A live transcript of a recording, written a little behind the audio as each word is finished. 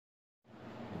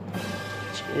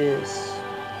is,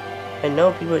 I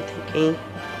know people are thinking,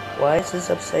 why is this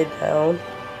upside down?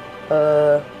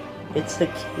 It's a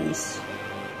case.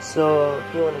 So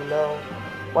if you want to know,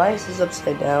 why is this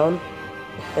upside down?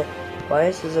 Why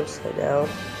is this upside down?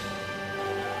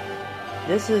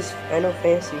 This is Final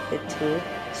Fantasy 15.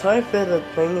 Sorry for the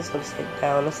thing is upside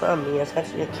down. That's not me. It's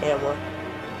actually a camera.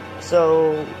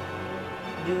 So,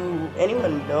 do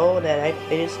anyone know that I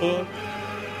played this game?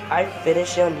 I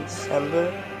finished it in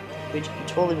December, which I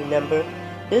totally remember.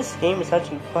 This game is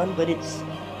actually fun, but it's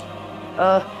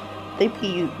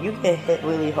you get hit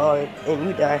really hard and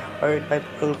you die hard by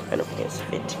playing Final Fantasy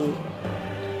 15.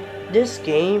 This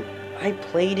game, I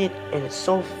played it and it's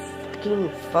so fucking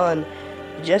fun.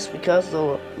 Just because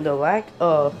of the lack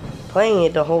of playing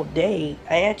it the whole day,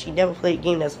 I actually never played a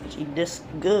game that's actually this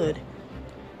good.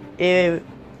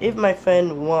 If my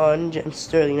friend Juan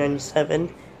Sterling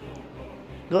 97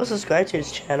 go subscribe to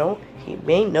his channel, he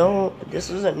may know this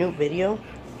is a new video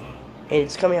and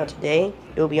it's coming out today.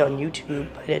 It will be on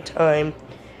YouTube by the time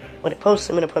when I post.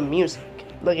 I'm gonna put music.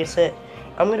 Like I said,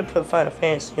 I'm gonna put Final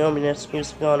Fantasy Ominous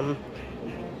music on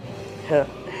him.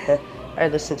 I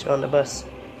listened to it on the bus.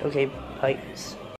 Okay, bye guys.